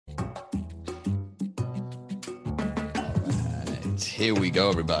Here we go,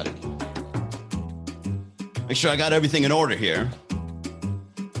 everybody. Make sure I got everything in order here.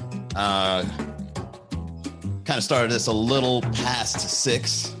 Kind of started this a little past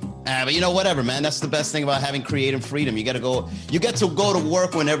 6. But you know, whatever, man. That's the best thing about having creative freedom. You get to go to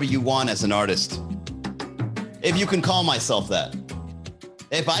work whenever you want as an artist. If you can call myself that.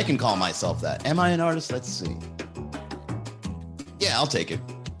 If I can call myself that. Am I an artist? Let's see. Yeah, I'll take it.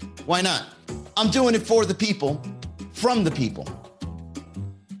 Why not? I'm doing it for the people, from the people.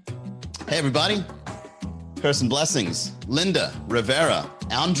 Hey, everybody. Curse and blessings. Linda, Rivera,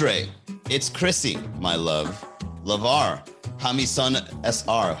 Andre. It's Chrissy, my love. Lavar, Hami-san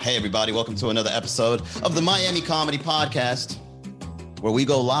SR. Hey, everybody. Welcome to another episode of the Miami Comedy Podcast, where we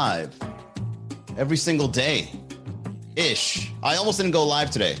go live every single day-ish. I almost didn't go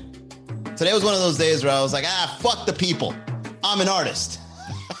live today. Today was one of those days where I was like, fuck the people. I'm an artist.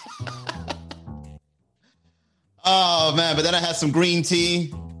 Oh, man. But then I had some green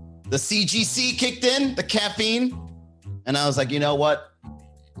tea. The CGC kicked in, the caffeine. And I was like, you know what?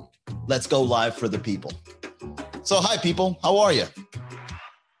 Let's go live for the people. So, hi, people. How are you?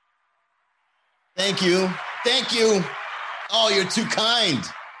 Thank you. Thank you. Oh, you're too kind.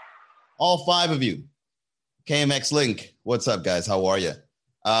 All 5 of you. KMX Link. What's up, guys? How are you?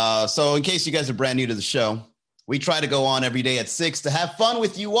 So in case you guys are brand new to the show, we try to go on every day at 6 to have fun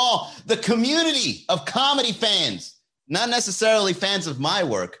with you all, the community of comedy fans, not necessarily fans of my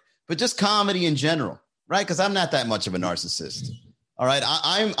work, but just comedy in general, right? Because I'm not that much of a narcissist. All right.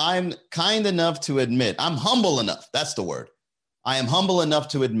 I'm kind enough to admit, I'm humble enough. That's the word. I am humble enough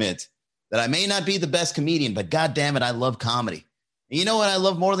to admit that I may not be the best comedian, but God damn it, I love comedy. And you know what I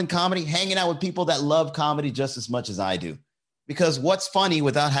love more than comedy? Hanging out with people that love comedy just as much as I do. Because what's funny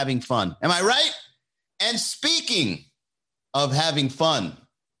without having fun? Am I right? And speaking of having fun,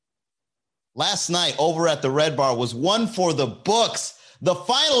 last night over at the Red Bar was one for the books. The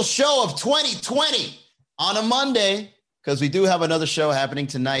final show of 2020 on a Monday, because we do have another show happening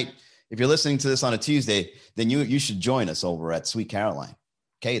tonight. If you're listening to this on a Tuesday, then you should join us over at Sweet Caroline.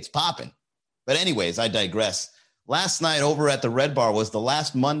 Okay, it's popping. But anyways, I digress. Last night over at the Red Bar was the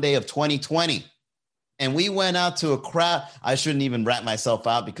last Monday of 2020. And we went out to a crowd. I shouldn't even rat myself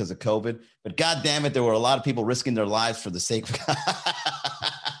out because of COVID. But God damn it, there were a lot of people risking their lives for the sake of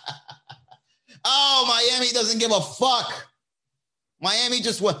Oh, Miami doesn't give a fuck. Miami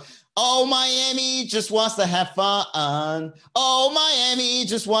just wants to have fun. Oh, Miami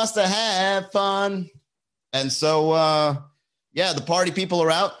just wants to have fun. And so, the party people are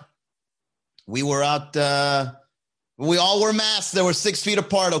out. We were out. We all were masked. They were 6 feet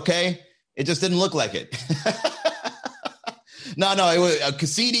apart, okay? It just didn't look like it. No, it was,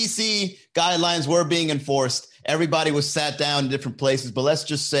 CDC guidelines were being enforced. Everybody was sat down in different places. But let's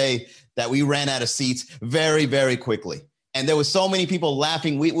just say that we ran out of seats very, very quickly. And there was so many people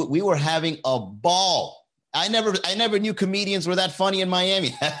laughing. We were having a ball. I never knew comedians were that funny in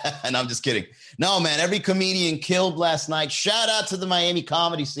Miami. And I'm just kidding. No, man, every comedian killed last night. Shout out to the Miami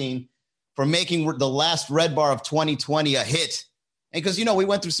comedy scene for making the last Red Bar of 2020 a hit. And because, we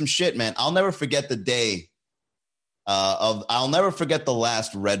went through some shit, man. I'll never forget the day I'll never forget the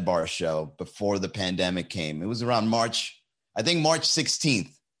last Red Bar show before the pandemic came. It was around March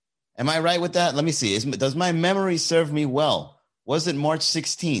 16th. Am I right with that? Let me see. Does my memory serve me well? Was it March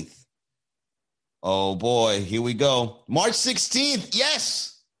 16th? Oh, boy. Here we go. March 16th.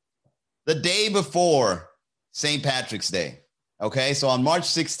 Yes. The day before St. Patrick's Day. Okay. So on March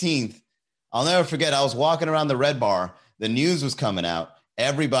 16th, I'll never forget. I was walking around the Red Bar. The news was coming out.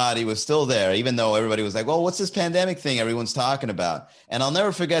 Everybody was still there, even though everybody was like, well, what's this pandemic thing everyone's talking about? And I'll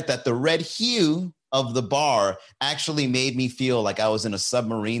never forget that the red hue of the bar actually made me feel like I was in a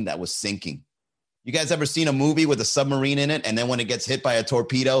submarine that was sinking. You guys ever seen a movie with a submarine in it? And then when it gets hit by a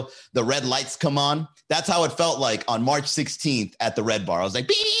torpedo, the red lights come on. That's how it felt like on March 16th at the Red Bar. I was like,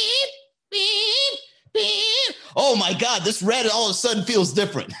 beep, beep, beep. Oh my God, this red all of a sudden feels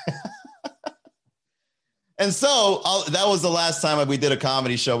different. And so that was the last time we did a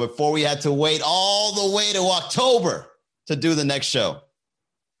comedy show before we had to wait all the way to October to do the next show.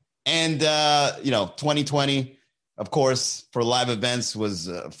 And, 2020, of course, for live events was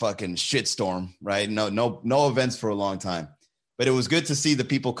a fucking shitstorm, right? No events for a long time. But it was good to see the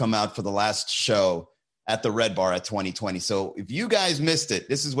people come out for the last show at the Red Bar at 2020. So if you guys missed it,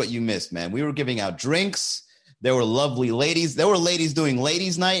 this is what you missed, man. We were giving out drinks. There were lovely ladies. There were ladies doing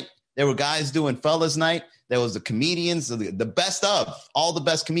ladies' night. There were guys doing fellas' night. There was the comedians, the best of. All the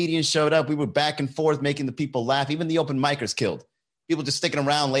best comedians showed up. We were back and forth making the people laugh. Even the open micers killed. People just sticking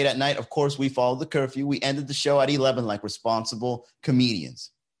around late at night. Of course, we followed the curfew. We ended the show at 11 like responsible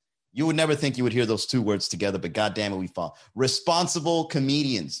comedians. You would never think you would hear those two words together, but goddamn it, we fall. Responsible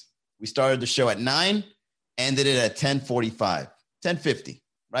comedians. We started the show at 9, ended it at 10:45, 10:50,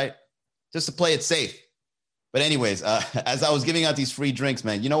 right? Just to play it safe. But anyways, as I was giving out these free drinks,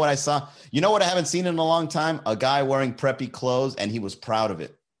 man, you know what I saw? You know what I haven't seen in a long time? A guy wearing preppy clothes, and he was proud of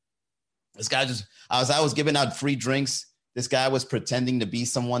it. This guy just, as I was giving out free drinks, this guy was pretending to be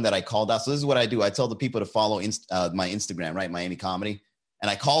someone that I called out. So this is what I do. I tell the people to follow my Instagram, right? Miami Comedy. And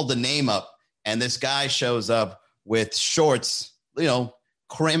I called the name up, and this guy shows up with shorts, you know,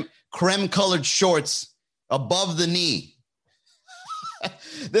 creme colored shorts above the knee.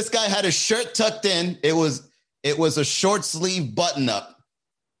 This guy had a shirt tucked in. It was a short sleeve button up,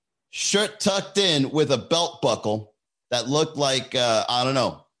 shirt tucked in with a belt buckle that looked like, I don't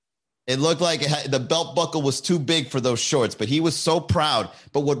know. It looked like the belt buckle was too big for those shorts, but he was so proud.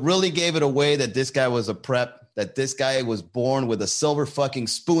 But what really gave it away that this guy was a prep, that this guy was born with a silver fucking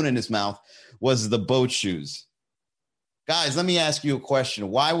spoon in his mouth, was the boat shoes. Guys, let me ask you a question.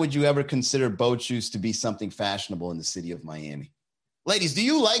 Why would you ever consider boat shoes to be something fashionable in the city of Miami? Ladies, do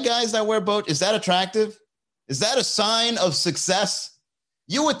you like guys that wear boat? Is that attractive? Is that a sign of success?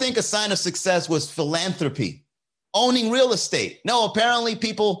 You would think a sign of success was philanthropy, owning real estate. No, apparently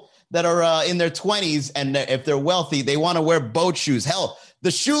people that are in their 20s, and if they're wealthy, they want to wear boat shoes. Hell,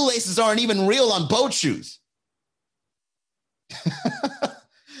 the shoelaces aren't even real on boat shoes.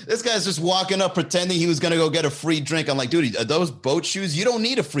 This guy's just walking up pretending he was going to go get a free drink. I'm like, dude, are those boat shoes? You don't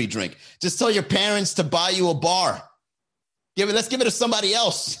need a free drink. Just tell your parents to buy you a bar. Let's give it to somebody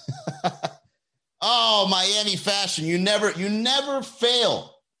else. Oh, Miami fashion. You never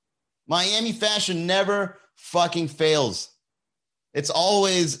fail. Miami fashion never fucking fails. It's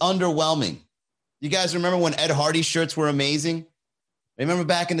always underwhelming. You guys remember when Ed Hardy shirts were amazing? Remember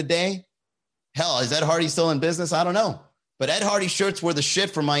back in the day? Hell, is Ed Hardy still in business? I don't know. But Ed Hardy shirts were the shit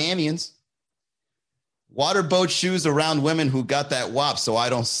for Miamians. Water boat shoes around women who got that wop so I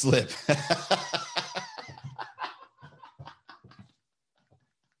don't slip.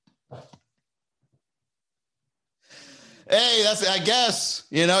 Hey, I guess,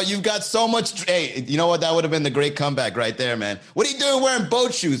 you've got so much. Hey, you know what? That would have been the great comeback right there, man. What are you doing wearing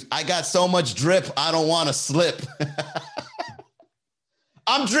boat shoes? I got so much drip, I don't want to slip.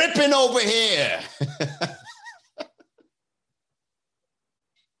 I'm dripping over here.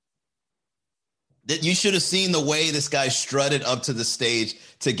 You should have seen the way this guy strutted up to the stage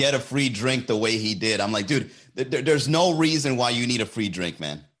to get a free drink the way he did. I'm like, dude, there's no reason why you need a free drink,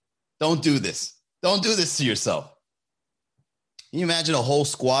 man. Don't do this. Don't do this to yourself. Can you imagine a whole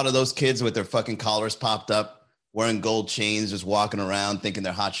squad of those kids with their fucking collars popped up, wearing gold chains, just walking around thinking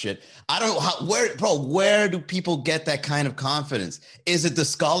they're hot shit? I don't know where do people get that kind of confidence? Is it the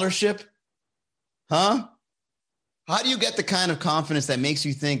scholarship? Huh? How do you get the kind of confidence that makes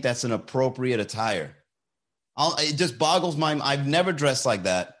you think that's an appropriate attire? It just boggles my mind. I've never dressed like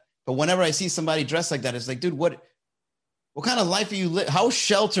that. But whenever I see somebody dressed like that, it's like, dude, what kind of life are you living? How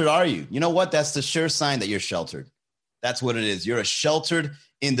sheltered are you? You know what? That's the sure sign that you're sheltered. That's what it is. You're a sheltered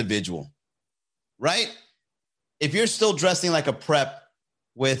individual, right? If you're still dressing like a prep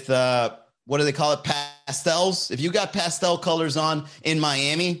with, what do they call it? Pastels. If you got pastel colors on in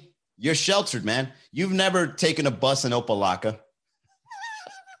Miami, you're sheltered, man. You've never taken a bus in Opalaka,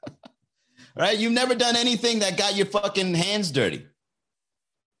 right? You've never done anything that got your fucking hands dirty.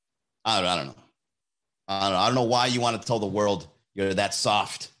 I don't know. I don't know why you want to tell the world you're that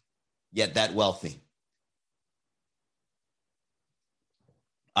soft, yet that wealthy.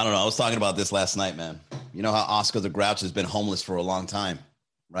 I don't know. I was talking about this last night, man. You know how Oscar the Grouch has been homeless for a long time,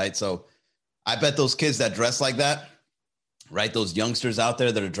 right? So I bet those kids that dress like that, right? Those youngsters out there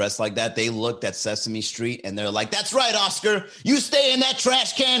that are dressed like that, they looked at Sesame Street and they're like, that's right, Oscar. You stay in that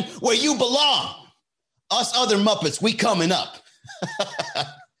trash can where you belong. Us other Muppets, we coming up.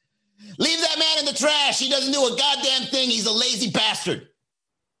 Leave that man in the trash. He doesn't do a goddamn thing. He's a lazy bastard.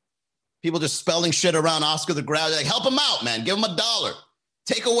 People just spelling shit around Oscar the Grouch. Like, help him out, man. Give him $1.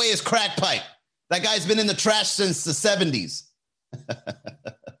 Take away his crack pipe. That guy's been in the trash since the 70s.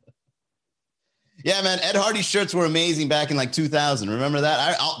 Yeah, man. Ed Hardy shirts were amazing back in like 2000. Remember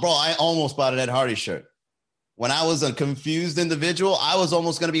that? I almost bought an Ed Hardy shirt. When I was a confused individual, I was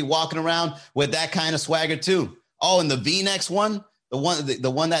almost going to be walking around with that kind of swagger too. Oh, and the V-Nex one,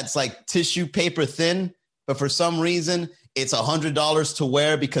 the one that's like tissue paper thin, but for some reason it's $100 to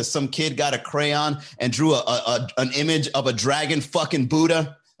wear because some kid got a crayon and drew an image of a dragon fucking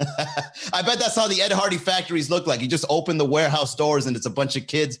Buddha. I bet that's how the Ed Hardy factories look like. You just open the warehouse doors and it's a bunch of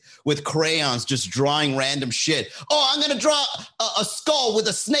kids with crayons just drawing random shit. Oh, I'm going to draw a skull with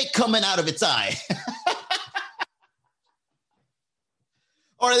a snake coming out of its eye.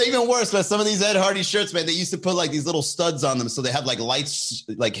 Or even worse, man, some of these Ed Hardy shirts, man, they used to put like these little studs on them so they have like lights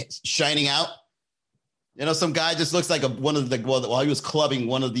like shining out. You know, some guy just looks like one of the, while he was clubbing,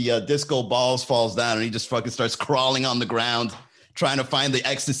 one of the disco balls falls down and he just fucking starts crawling on the ground, trying to find the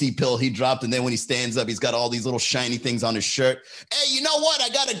ecstasy pill he dropped. And then when he stands up, he's got all these little shiny things on his shirt. Hey, you know what? I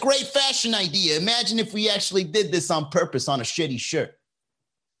got a great fashion idea. Imagine if we actually did this on purpose on a shitty shirt.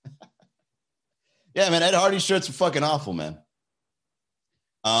 Yeah, man, Ed Hardy shirts are fucking awful, man.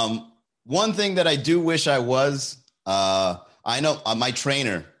 One thing that I do wish I was, I know my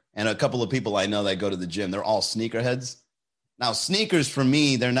trainer and a couple of people I know that go to the gym, they're all sneakerheads. Now, sneakers for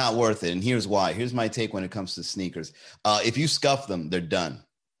me, they're not worth it. And here's why. Here's my take when it comes to sneakers. If you scuff them, they're done.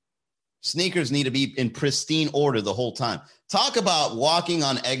 Sneakers need to be in pristine order the whole time. Talk about walking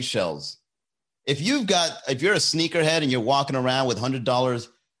on eggshells. If you're a sneakerhead and you're walking around with $100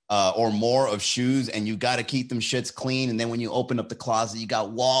 or more of shoes and you got to keep them shits clean, and then when you open up the closet, you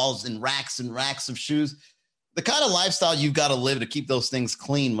got walls and racks of shoes. The kind of lifestyle you've got to live to keep those things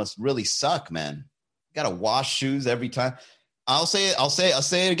clean must really suck, man. You got to wash shoes every time. I'll say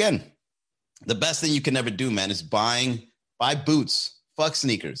it again. The best thing you can ever do, man, is buy boots. Fuck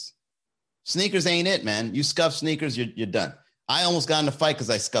sneakers. Sneakers ain't it, man. You scuff sneakers, you're done. I almost got in a fight because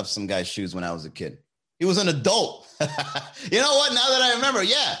I scuffed some guy's shoes when I was a kid. He was an adult. You know what? Now that I remember,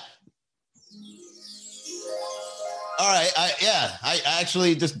 yeah. All right, I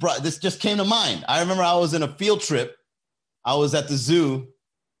actually just came to mind. I remember I was in a field trip. I was at the zoo.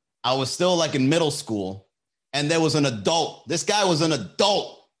 I was still like in middle school, and there was an adult. This guy was an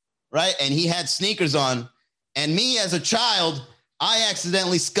adult, right? And he had sneakers on. And me as a child, I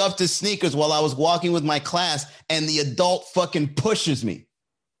accidentally scuffed his sneakers while I was walking with my class, and the adult fucking pushes me,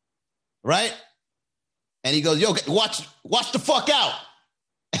 right? And he goes, yo, watch the fuck out.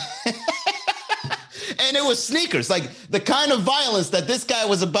 And it was sneakers, like the kind of violence that this guy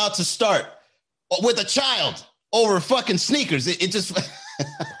was about to start with a child over fucking sneakers. It just,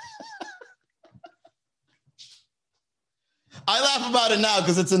 I laugh about it now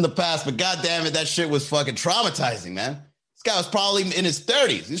because it's in the past, but God damn it, that shit was fucking traumatizing, man. This guy was probably in his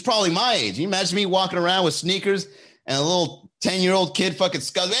 30s. He's probably my age. You imagine me walking around with sneakers and a little 10-year-old kid fucking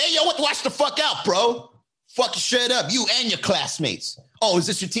scuffing. Hey, yo, watch the fuck out, bro. Fucking shut up, you and your classmates. Oh, is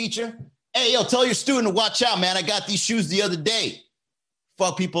this your teacher? Hey, yo, tell your student to watch out, man. I got these shoes the other day.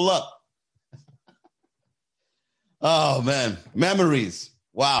 Fuck people up. Oh, man. Memories.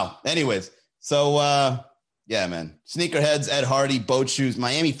 Wow. Anyways, so, yeah, man. Sneakerheads, Ed Hardy, boat shoes.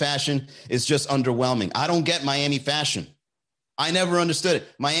 Miami fashion is just underwhelming. I don't get Miami fashion. I never understood it.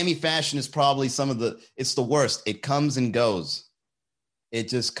 Miami fashion is probably it's the worst. It comes and goes. It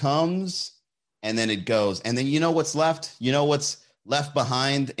just comes and then it goes. And then you know what's left? You know what's left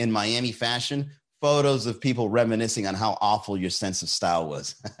behind in Miami fashion? Photos of people reminiscing on how awful your sense of style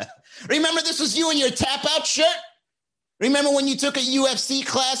was. Remember this was you in your tap out shirt? Remember when you took a UFC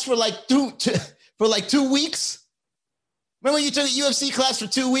class for like 2 weeks? Remember when you took a UFC class for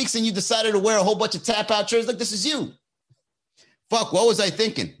 2 weeks and you decided to wear a whole bunch of tap out shirts? Like, this is you. Fuck, what was I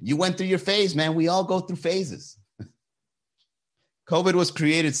thinking? You went through your phase, man. We all go through phases. COVID was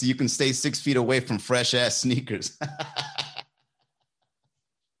created so you can stay 6 feet away from fresh ass sneakers.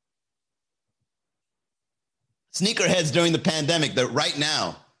 Sneakerheads during the pandemic,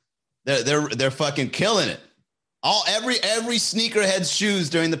 they're fucking killing it. Every sneakerhead's shoes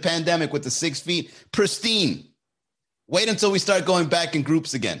during the pandemic with the 6 feet, pristine. Wait until we start going back in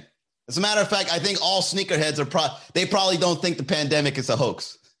groups again. As a matter of fact, I think all sneakerheads they probably don't think the pandemic is a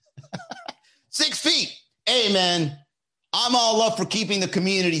hoax. 6 feet. Hey, man, I'm all up for keeping the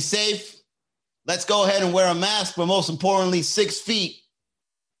community safe. Let's go ahead and wear a mask, but most importantly, 6 feet.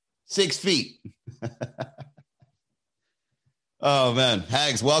 6 feet. Oh, man.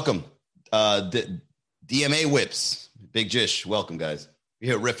 Hags, welcome. DMA Whips. Big Jish, welcome, guys.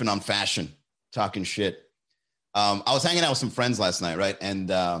 We're here riffing on fashion, talking shit. I was hanging out with some friends last night, right? And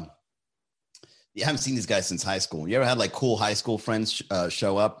you haven't seen these guys since high school. You ever had like cool high school friends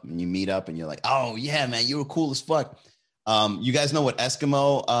show up and you meet up and you're like, oh, yeah, man, you were cool as fuck. You guys know what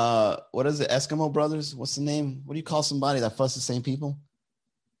Eskimo, what is it? Eskimo Brothers? What's the name? What do you call somebody that fuss the same people?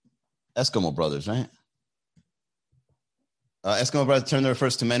 Eskimo Brothers, right? Eskimo Brothers term that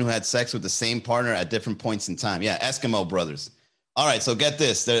refers to men who had sex with the same partner at different points in time. Yeah, Eskimo Brothers. All right, so get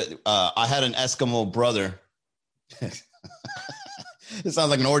this. I had an Eskimo brother. It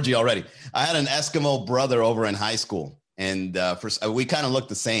sounds like an orgy already. I had an Eskimo brother over in high school, and we kind of looked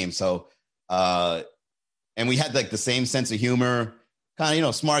the same. So, and we had like the same sense of humor, kind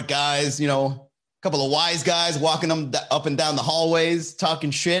of, smart guys, a couple of wise guys walking them up and down the hallways, talking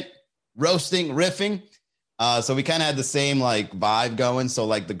shit, roasting, riffing. So we kind of had the same like vibe going. So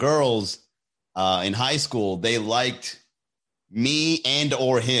like the girls in high school, they liked me and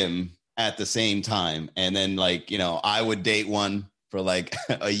or him at the same time. And then like, you know, I would date one for like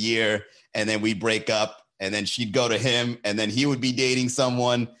a year and then we'd break up and then she'd go to him and then he would be dating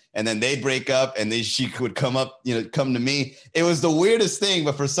someone and then they'd break up and then she would come up, you know, come to me. It was the weirdest thing,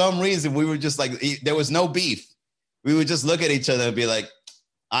 but for some reason we were just like, there was no beef. We would just look at each other and be like,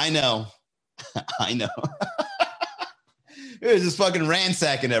 I know. I know. It was just fucking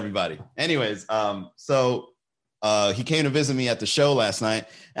ransacking everybody. Anyways, so he came to visit me at the show last night.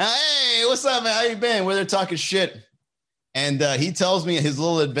 Hey, what's up, man? How you been? We're there talking shit. And he tells me his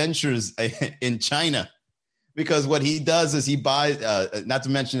little adventures in China. Because what he does is he buys, not to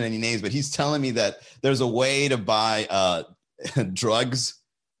mention any names, but he's telling me that there's a way to buy drugs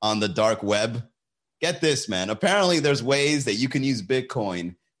on the dark web. Get this, man. Apparently there's ways that you can use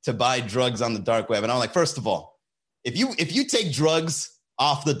Bitcoin to buy drugs on the dark web. And I'm like, first of all, if you take drugs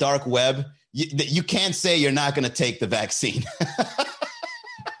off the dark web, you can't say you're not going to take the vaccine.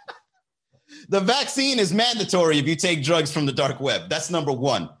 The vaccine is mandatory if you take drugs from the dark web. That's number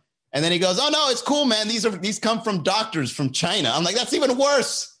one. And then he goes, oh, no, it's cool, man. These come from doctors from China. I'm like, that's even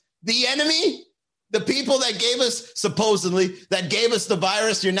worse. The enemy, the people that gave us, supposedly, that gave us the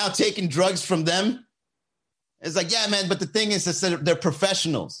virus, you're now taking drugs from them. It's like, yeah, man, but the thing is that they're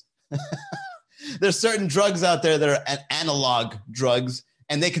professionals. There's certain drugs out there that are analog drugs,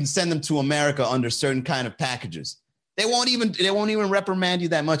 and they can send them to America under certain kind of packages. They won't even reprimand you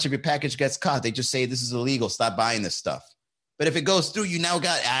that much if your package gets caught. They just say, this is illegal. Stop buying this stuff. But if it goes through, you now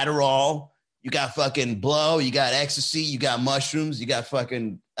got Adderall, you got fucking blow, you got ecstasy, you got mushrooms, you got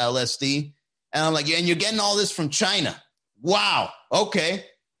fucking LSD. And I'm like, yeah, and you're getting all this from China. Wow. Okay.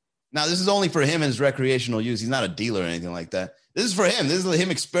 Now, this is only for him and his recreational use. He's not a dealer or anything like that. This is for him. This is him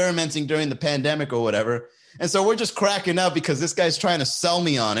experimenting during the pandemic or whatever. And so we're just cracking up because this guy's trying to sell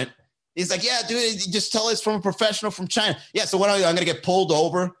me on it. He's like, yeah, dude, just tell us from a professional from China. Yeah, so what I'm going to get pulled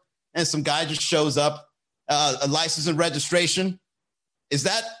over and some guy just shows up. A license and registration.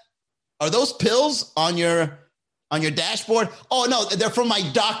 Are those pills on your dashboard? Oh, no, they're from my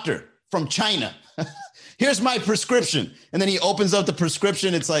doctor from China. Here's my prescription. And then he opens up the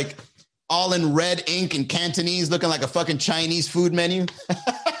prescription. It's like all in red ink and Cantonese, looking like a fucking Chinese food menu.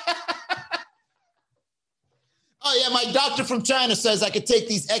 Oh, yeah, my doctor from China says I could take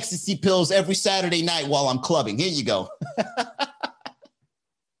these ecstasy pills every Saturday night while I'm clubbing. Here you go.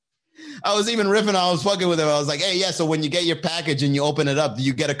 I was even riffing. I was fucking with him. I was like, hey, yeah, so when you get your package and you open it up, do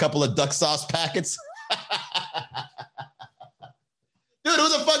you get a couple of duck sauce packets? Dude, who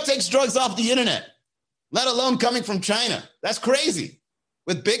the fuck takes drugs off the internet? Let alone coming from China. That's crazy.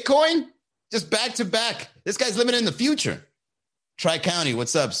 With Bitcoin, just back to back. This guy's living in the future. Tri-County,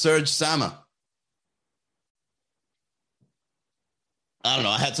 what's up? Serge Sama. I don't know.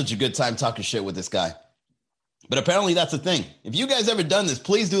 I had such a good time talking shit with this guy. But apparently that's the thing. If you guys ever done this,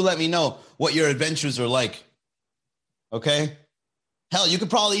 please do let me know what your adventures are like. Okay? Hell, you could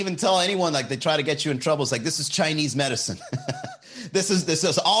probably even tell anyone, like, they try to get you in trouble. It's like, this is Chinese medicine. This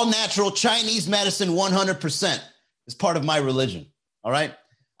is all natural Chinese medicine, 100%. It's part of my religion. All right?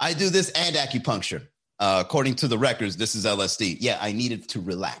 I do this and acupuncture. According to the records, this is LSD. Yeah, I needed to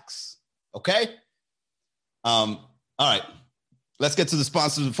relax. Okay? All right. Let's get to the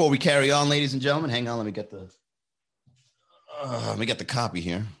sponsors before we carry on, ladies and gentlemen. Hang on, let me get the copy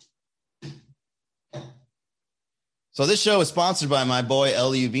here. So this show is sponsored by my boy,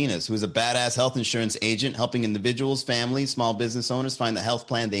 Eliu Venus, who is a badass health insurance agent helping individuals, families, small business owners find the health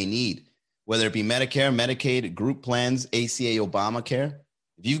plan they need, whether it be Medicare, Medicaid, group plans, ACA, Obamacare.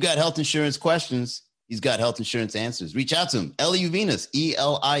 If you've got health insurance questions, he's got health insurance answers. Reach out to him, Eliu Venus,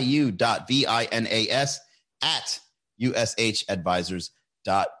 ELIU.VINAS at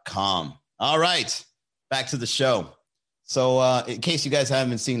USHadvisors.com. All right, back to the show. So in case you guys haven't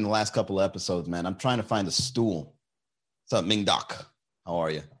been seeing the last couple of episodes, man, I'm trying to find a stool. What's up, Ming Doc? How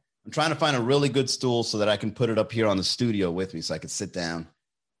are you? I'm trying to find a really good stool so that I can put it up here on the studio with me so I can sit down,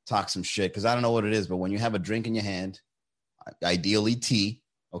 talk some shit. Because I don't know what it is, but when you have a drink in your hand, ideally tea,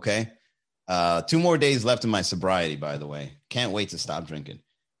 okay? 2 more days left in my sobriety, by the way. Can't wait to stop drinking.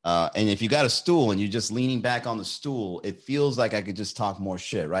 And if you got a stool and you're just leaning back on the stool, it feels like I could just talk more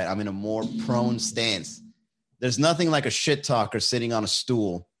shit, right? I'm in a more prone stance. There's nothing like a shit talker sitting on a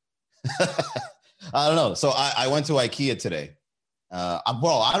stool. I don't know. So I went to IKEA today. I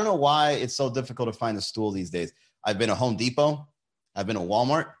don't know why it's so difficult to find a stool these days. I've been to Home Depot. I've been to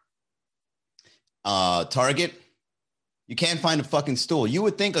Walmart, Target. You can't find a fucking stool. You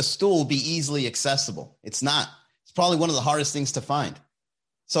would think a stool would be easily accessible. It's not. It's probably one of the hardest things to find.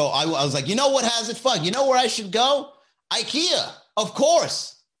 So I was like, you know what has it fun? You know where I should go? IKEA. Of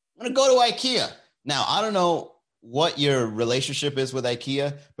course. I'm going to go to IKEA. Now, I don't know what your relationship is with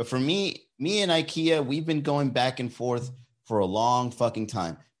IKEA, but for me and IKEA, we've been going back and forth for a long fucking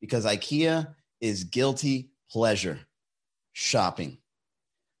time because IKEA is guilty pleasure shopping.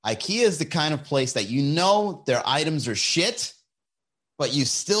 IKEA is the kind of place that you know their items are shit, but you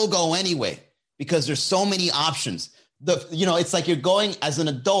still go anyway because there's so many options. It's like you're going as an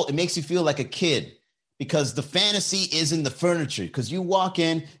adult. It makes you feel like a kid because the fantasy is in the furniture. Because you walk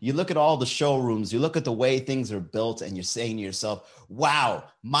in, you look at all the showrooms, you look at the way things are built, and you're saying to yourself, wow,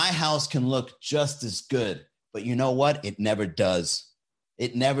 my house can look just as good. But you know what? It never does.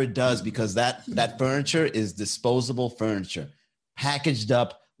 It never does because that furniture is disposable furniture, packaged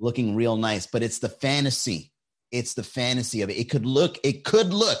up, looking real nice. But it's the fantasy. It's the fantasy of it. It could look,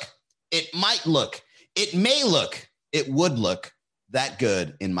 it might look, it may look, it would look that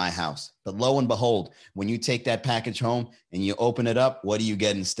good in my house. But lo and behold, when you take that package home and you open it up, what do you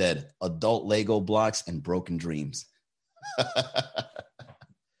get instead? Adult Lego blocks and broken dreams.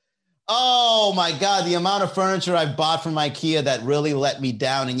 Oh my God, the amount of furniture I've bought from IKEA that really let me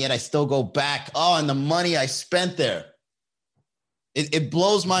down, and yet I still go back. Oh, and the money I spent there. It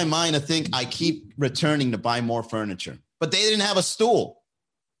blows my mind to think I keep returning to buy more furniture. But they didn't have a stool.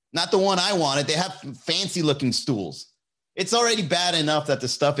 Not the one I wanted. They have fancy looking stools. It's already bad enough that the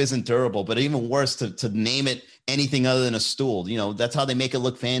stuff isn't durable, but even worse to name it anything other than a stool. You know, that's how they make it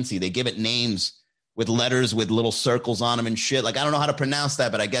look fancy. They give it names with letters with little circles on them and shit. Like, I don't know how to pronounce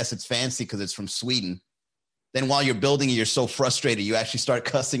that, but I guess it's fancy because it's from Sweden. Then while you're building it, you're so frustrated, you actually start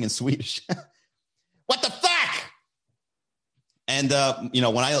cussing in Swedish. What the fuck? And,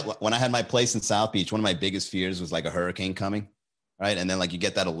 when I had my place in South Beach, one of my biggest fears was like a hurricane coming, right? And then like you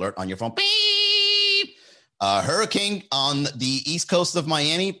get that alert on your phone. Beep! Hurricane on the east coast of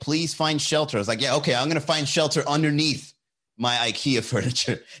Miami, please find shelter. I was like, yeah, okay, I'm going to find shelter underneath my IKEA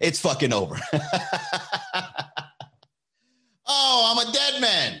furniture. It's fucking over. Oh, I'm a dead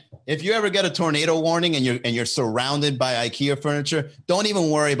man. If you ever get a tornado warning and you're surrounded by IKEA furniture, don't even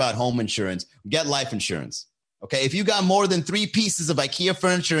worry about home insurance. Get life insurance. Okay, if you got more than 3 pieces of IKEA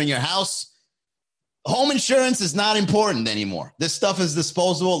furniture in your house, home insurance is not important anymore. This stuff is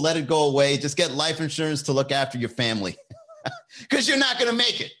disposable. Let it go away. Just get life insurance to look after your family because you're not going to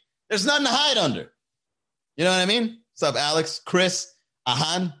make it. There's nothing to hide under. You know what I mean? What's up, Alex, Chris,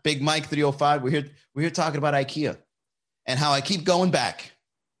 Ahan, Big Mike 305? We're here talking about IKEA and how I keep going back.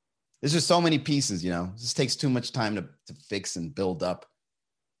 There's just so many pieces, you know. It just takes too much time to fix and build up.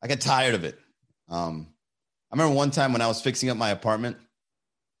 I get tired of it. I remember one time when I was fixing up my apartment,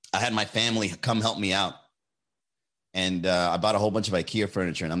 I had my family come help me out. And I bought a whole bunch of IKEA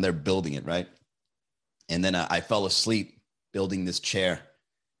furniture and I'm there building it, right? And then I fell asleep building this chair,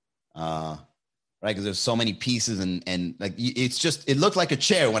 right? Because there's so many pieces and like it looked like a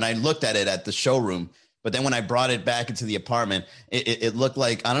chair when I looked at it at the showroom. But then when I brought it back into the apartment, it looked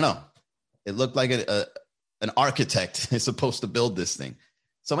like, I don't know. It looked like an architect is supposed to build this thing.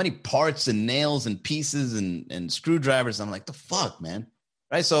 So many parts and nails and pieces and screwdrivers. I'm like, the fuck, man.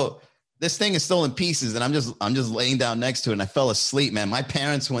 Right. So this thing is still in pieces and I'm just laying down next to it and I fell asleep, man. My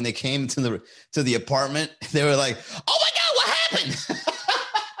parents, when they came to the apartment, they were like, oh my God, what happened?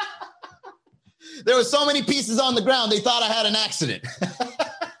 There were so many pieces on the ground. They thought I had an accident.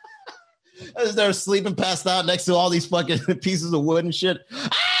 As they're sleeping, passed out next to all these fucking pieces of wood and shit.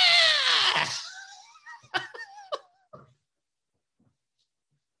 Ah!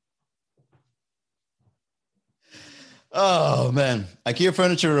 Oh, man. IKEA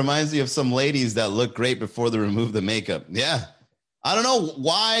furniture reminds me of some ladies that look great before they remove the makeup. Yeah. I don't know.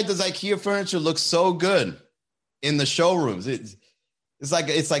 Why does IKEA furniture look so good in the showrooms? It's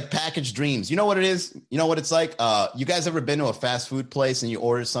like packaged dreams. You know what it is? You know what it's like? You guys ever been to a fast food place and you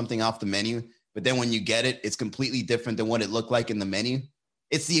order something off the menu, but then when you get it, it's completely different than what it looked like in the menu?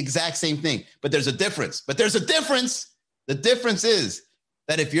 It's the exact same thing, but there's a difference. The difference is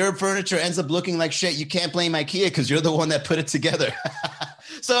that if your furniture ends up looking like shit, you can't blame IKEA because you're the one that put it together.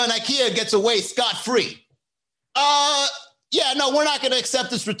 So an IKEA gets away scot-free. Yeah, no, we're not going to accept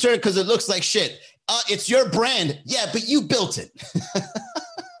this return because it looks like shit. It's your brand. Yeah, but you built it.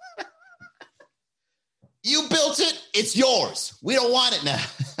 You built it. It's yours. We don't want it now.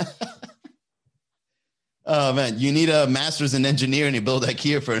 Oh, man, you need a master's in engineering to build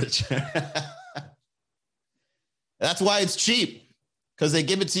IKEA furniture. That's why it's cheap, because they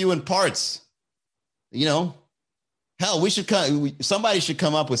give it to you in parts. You know, hell, somebody should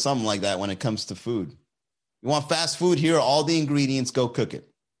come up with something like that when it comes to food. You want fast food? Here are all the ingredients. Go cook it.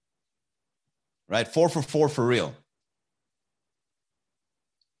 Right? 4 for $4 for real.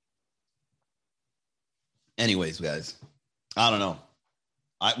 Anyways, guys, I don't know.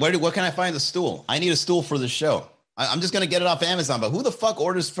 Where can I find the stool? I need a stool for the show. I'm just going to get it off Amazon, but who the fuck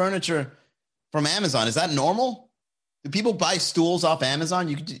orders furniture from Amazon? Is that normal? Do people buy stools off Amazon?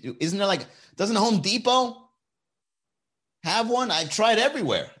 Isn't there like, doesn't Home Depot have one? I've tried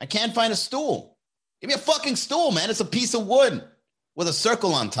everywhere. I can't find a stool. Give me a fucking stool, man. It's a piece of wood with a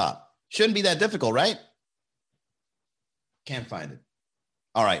circle on top. Shouldn't be that difficult, right? Can't find it.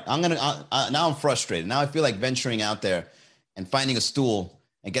 All right. Now I'm frustrated. Now I feel like venturing out there and finding a stool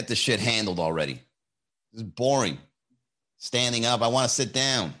and get this shit handled already. This is boring. Standing up. I want to sit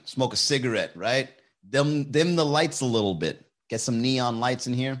down, smoke a cigarette, right? Dim the lights a little bit. Get some neon lights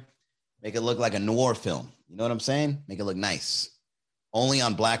in here. Make it look like a noir film. You know what I'm saying? Make it look nice. Only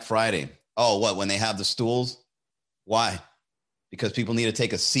on Black Friday. Oh, what? When they have the stools? Why? Because people need to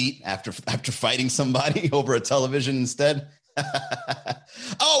take a seat after fighting somebody over a television instead?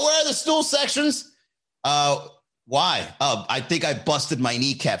 Oh, where are the stool sections? Why? I think I busted my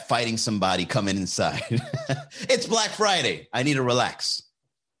kneecap fighting somebody coming inside. It's Black Friday. I need to relax.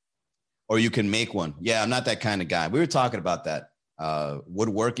 Or you can make one. Yeah, I'm not that kind of guy. We were talking about that.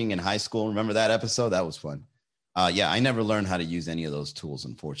 Woodworking in high school. Remember that episode? That was fun. Yeah, I never learned how to use any of those tools,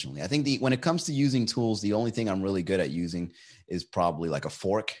 unfortunately. I think when it comes to using tools, the only thing I'm really good at using is probably like a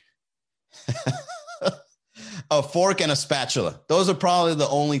fork. A fork and a spatula. Those are probably the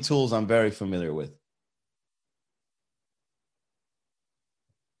only tools I'm very familiar with.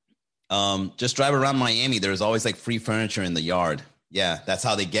 Just drive around Miami. There's always like free furniture in the yard. Yeah, that's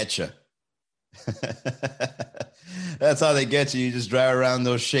how they get you. That's how they get you. You just drive around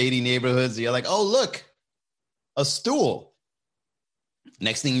those shady neighborhoods. And you're like, oh, look, a stool.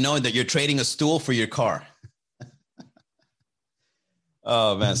 Next thing you know, that you're trading a stool for your car.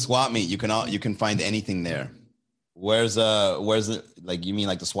 Oh man, swap meet. You can find anything there. Where's it? Like, you mean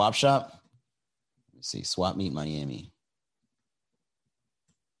like the swap shop? Let me see. Swap meet Miami.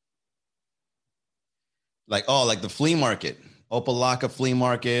 Like the flea market, Opalaka flea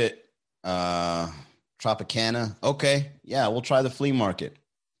market, Tropicana. Okay. Yeah, we'll try the flea market.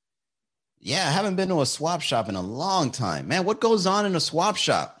 Yeah, I haven't been to a swap shop in a long time. Man, what goes on in a swap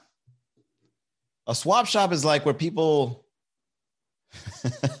shop? A swap shop is like where people...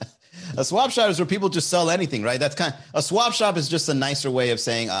 A swap shop is where people just sell anything, right? A swap shop is just a nicer way of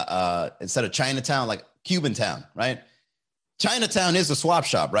saying, instead of Chinatown, like Cuban town, right? Chinatown is a swap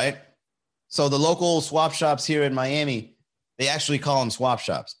shop, right? So the local swap shops here in Miami, they actually call them swap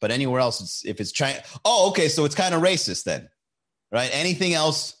shops. But anywhere else, if it's China... Oh, okay, so it's kind of racist then, right? Anything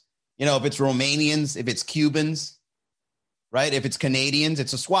else, if it's Romanians, if it's Cubans, right? If it's Canadians,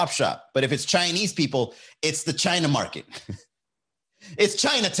 it's a swap shop. But if it's Chinese people, it's the China market. It's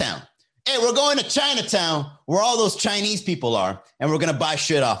Chinatown. Hey, we're going to Chinatown where all those Chinese people are, and we're going to buy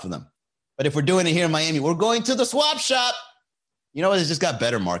shit off of them. But if we're doing it here in Miami, we're going to the swap shop. You know what? It's just got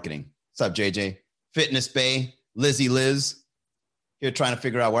better marketing. What's up, JJ? Fitness Bay, Lizzie Liz. Here trying to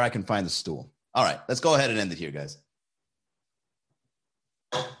figure out where I can find the stool. All right, let's go ahead and end it here, guys.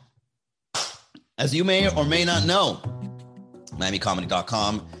 As you may or may not know,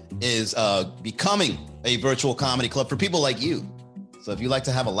 MiamiComedy.com is becoming a virtual comedy club for people like you. So if you like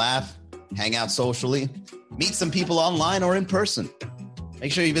to have a laugh, hang out socially, meet some people online or in person,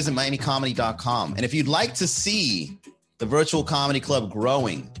 make sure you visit MiamiComedy.com. And if you'd like to see the virtual comedy club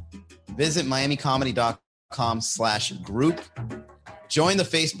growing, visit MiamiComedy.com/group. Join the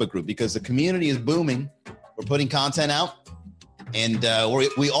Facebook group because the community is booming. We're putting content out, and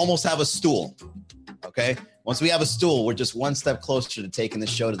we almost have a stool. Okay? Once we have a stool, we're just one step closer to taking the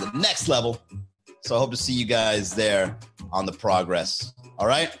show to the next level. So I hope to see you guys there on the progress. All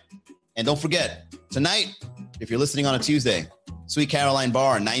right? And don't forget, tonight, if you're listening on a Tuesday, Sweet Caroline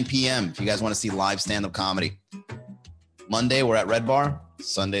Bar, 9 p.m. if you guys want to see live stand-up comedy. Monday, we're at Red Bar.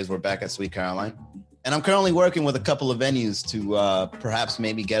 Sundays, we're back at Sweet Caroline. And I'm currently working with a couple of venues to perhaps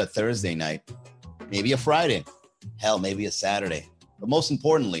maybe get a Thursday night, maybe a Friday, hell, maybe a Saturday. But most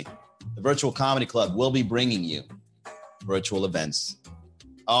importantly, the Virtual Comedy Club will be bringing you virtual events.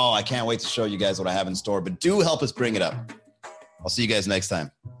 Oh, I can't wait to show you guys what I have in store, but do help us bring it up. I'll see you guys next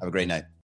time. Have a great night.